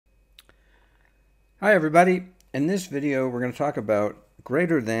Hi everybody. In this video we're going to talk about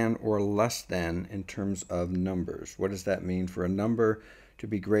greater than or less than in terms of numbers. What does that mean for a number to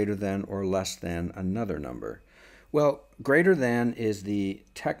be greater than or less than another number? Well, greater than is the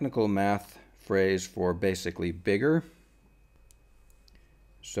technical math phrase for basically bigger.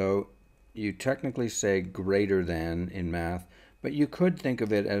 So you technically say greater than in math, but you could think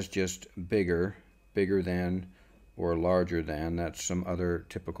of it as just bigger, bigger than, or larger than. That's some other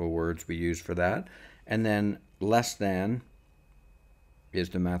typical words we use for that. And then less than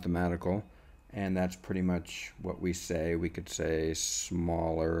is the mathematical, and that's pretty much what we say. We could say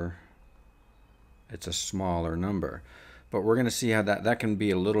smaller. It's a smaller number. But we're going to see how that can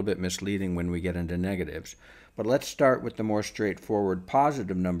be a little bit misleading when we get into negatives. But let's start with the more straightforward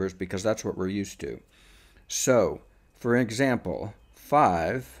positive numbers because that's what we're used to. So, for example,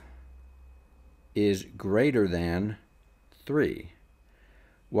 5 is greater than 3.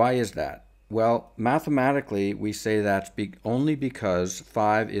 Why is that? Well, mathematically, we say that's only because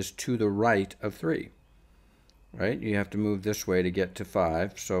 5 is to the right of 3. Right? You have to move this way to get to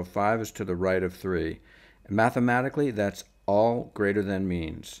 5. So 5 is to the right of 3. And mathematically, that's all greater than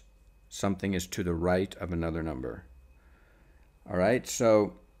means. Something is to the right of another number. All right?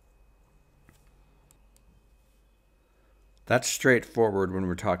 So that's straightforward when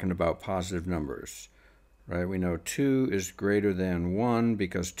we're talking about positive numbers. Right? We know 2 is greater than 1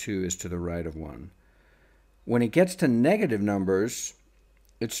 because 2 is to the right of 1. When it gets to negative numbers,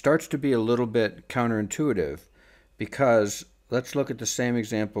 it starts to be a little bit counterintuitive because let's look at the same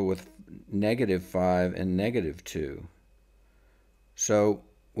example with negative 5 and negative 2. So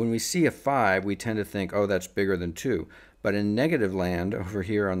when we see a 5, we tend to think, oh, that's bigger than 2. But in negative land, over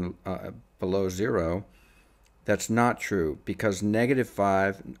here on below 0, that's not true because negative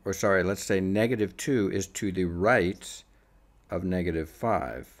 5, or sorry, let's say negative 2 is to the right of negative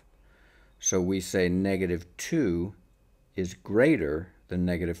 5. So we say negative 2 is greater than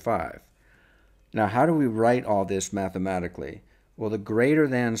negative 5. Now, how do we write all this mathematically? Well, the greater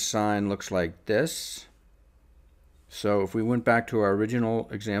than sign looks like this. So if we went back to our original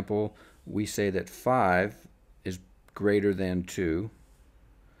example, we say that 5 is greater than 2.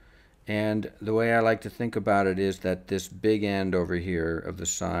 And the way I like to think about it is that this big end over here of the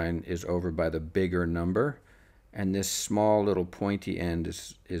sign is over by the bigger number, and this small little pointy end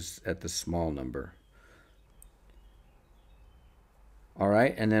is at the small number. All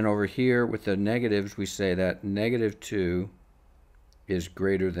right, and then over here with the negatives, we say that negative 2 is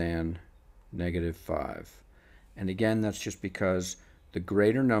greater than negative 5. And again, that's just because the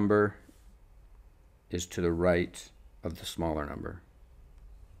greater number is to the right of the smaller number.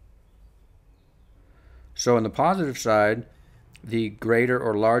 So on the positive side, the greater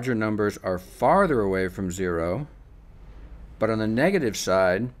or larger numbers are farther away from 0, but on the negative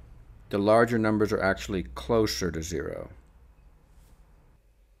side, the larger numbers are actually closer to 0.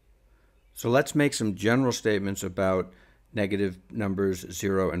 So let's make some general statements about negative numbers,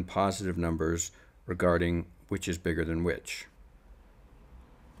 0, and positive numbers regarding which is bigger than which.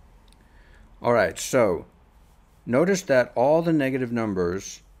 All right, so notice that all the negative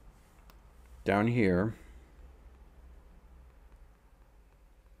numbers down here,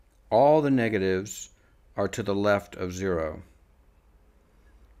 all the negatives are to the left of 0.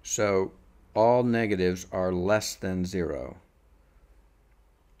 So all negatives are less than 0.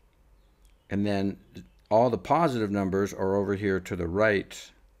 And then all the positive numbers are over here to the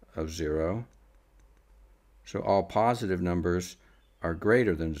right of 0. So all positive numbers are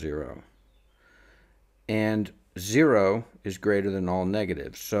greater than 0. And 0 is greater than all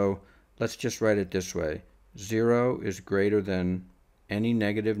negatives. So let's just write it this way. 0 is greater than any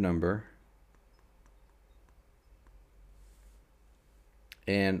negative number,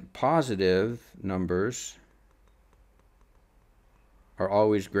 and positive numbers are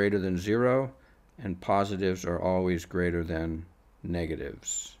always greater than 0, and positives are always greater than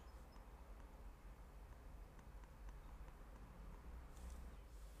negatives.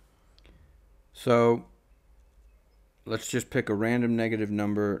 So let's just pick a random negative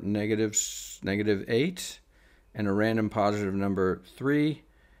number, negative 8, and a random positive number 3.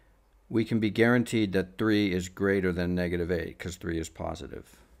 We can be guaranteed that 3 is greater than negative 8 because 3 is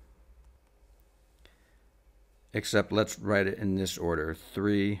positive. Except let's write it in this order.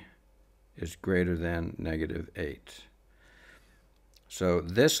 3 is greater than negative 8. So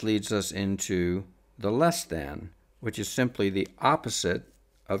this leads us into the less than, which is simply the opposite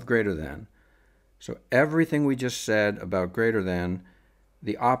of greater than. So everything we just said about greater than,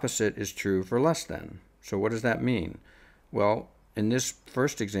 the opposite is true for less than. So what does that mean? Well, in this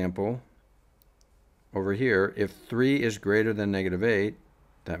first example over here, if 3 is greater than negative 8,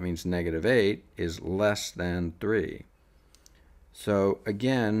 That means negative 8 is less than 3. So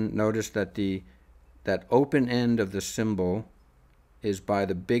again, notice that that open end of the symbol is by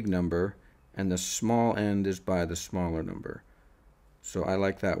the big number, and the small end is by the smaller number. So I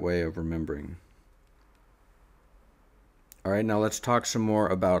like that way of remembering. All right, now let's talk some more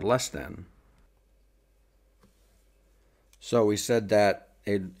about less than. So we said that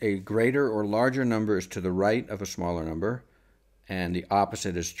a greater or larger number is to the right of a smaller number, and the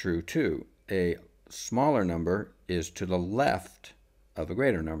opposite is true too. A smaller number is to the left of a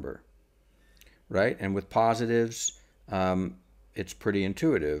greater number, right? And with positives, it's pretty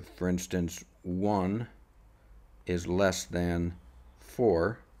intuitive. For instance, 1 is less than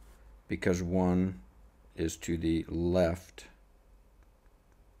 4 because 1 is to the left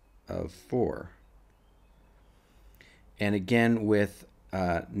of 4. And again, with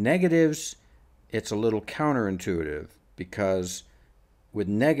negatives, it's a little counterintuitive, because with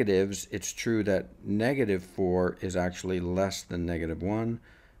negatives, it's true that negative 4 is actually less than negative 1,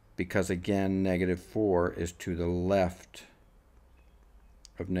 because again, negative 4 is to the left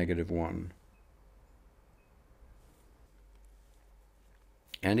of negative 1.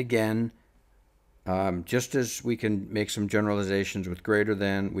 And again, just as we can make some generalizations with greater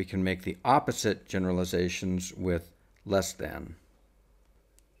than, we can make the opposite generalizations with less than.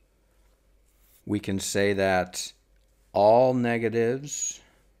 We can say that all negatives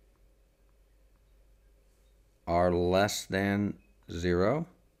are less than 0.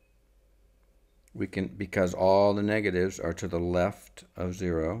 We can, because all the negatives are to the left of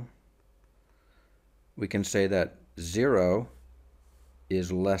 0. We can say that 0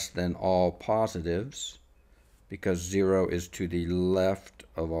 is less than all positives, because 0 is to the left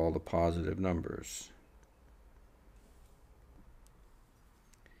of all the positive numbers.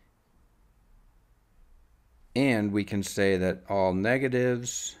 And we can say that all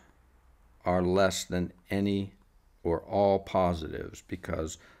negatives are less than any or all positives,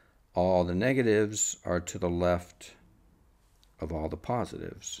 because all the negatives are to the left of all the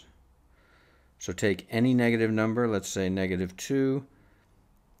positives. So take any negative number, let's say negative 2,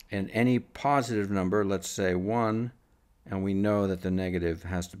 and any positive number, let's say 1, and we know that the negative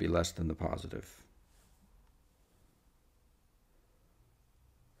has to be less than the positive.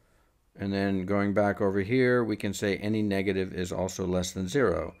 And then going back over here, we can say any negative is also less than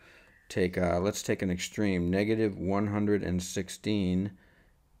 0. Let's take an extreme. Negative 116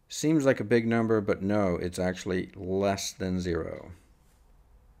 seems like a big number, but no, it's actually less than 0.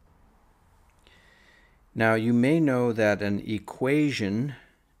 Now, you may know that an equation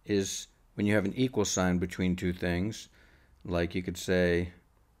is when you have an equal sign between two things. Like you could say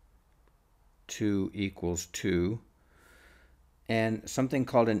 2 equals 2. And something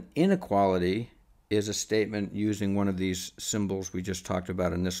called an inequality is a statement using one of these symbols we just talked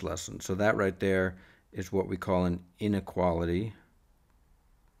about in this lesson. So that right there is what we call an inequality.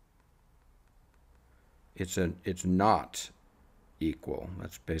 It's not equal.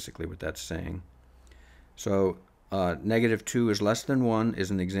 That's basically what that's saying. So negative 2 is less than 1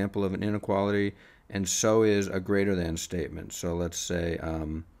 is an example of an inequality, and so is a greater than statement. So let's say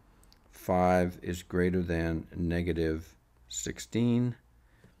 5 is greater than negative 16.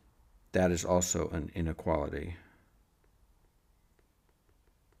 That is also an inequality.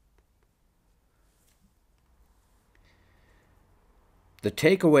 The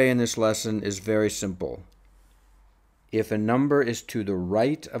takeaway in this lesson is very simple. If a number is to the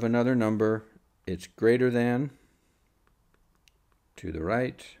right of another number, it's greater than, to the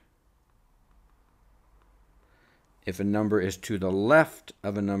right. If a number is to the left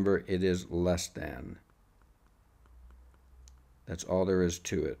of a number, it is less than. That's all there is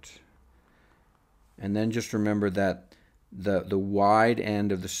to it. And then just remember that the wide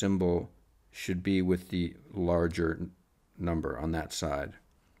end of the symbol should be with the larger number on that side,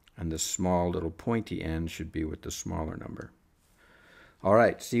 and the small little pointy end should be with the smaller number. All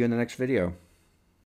right, see you in the next video.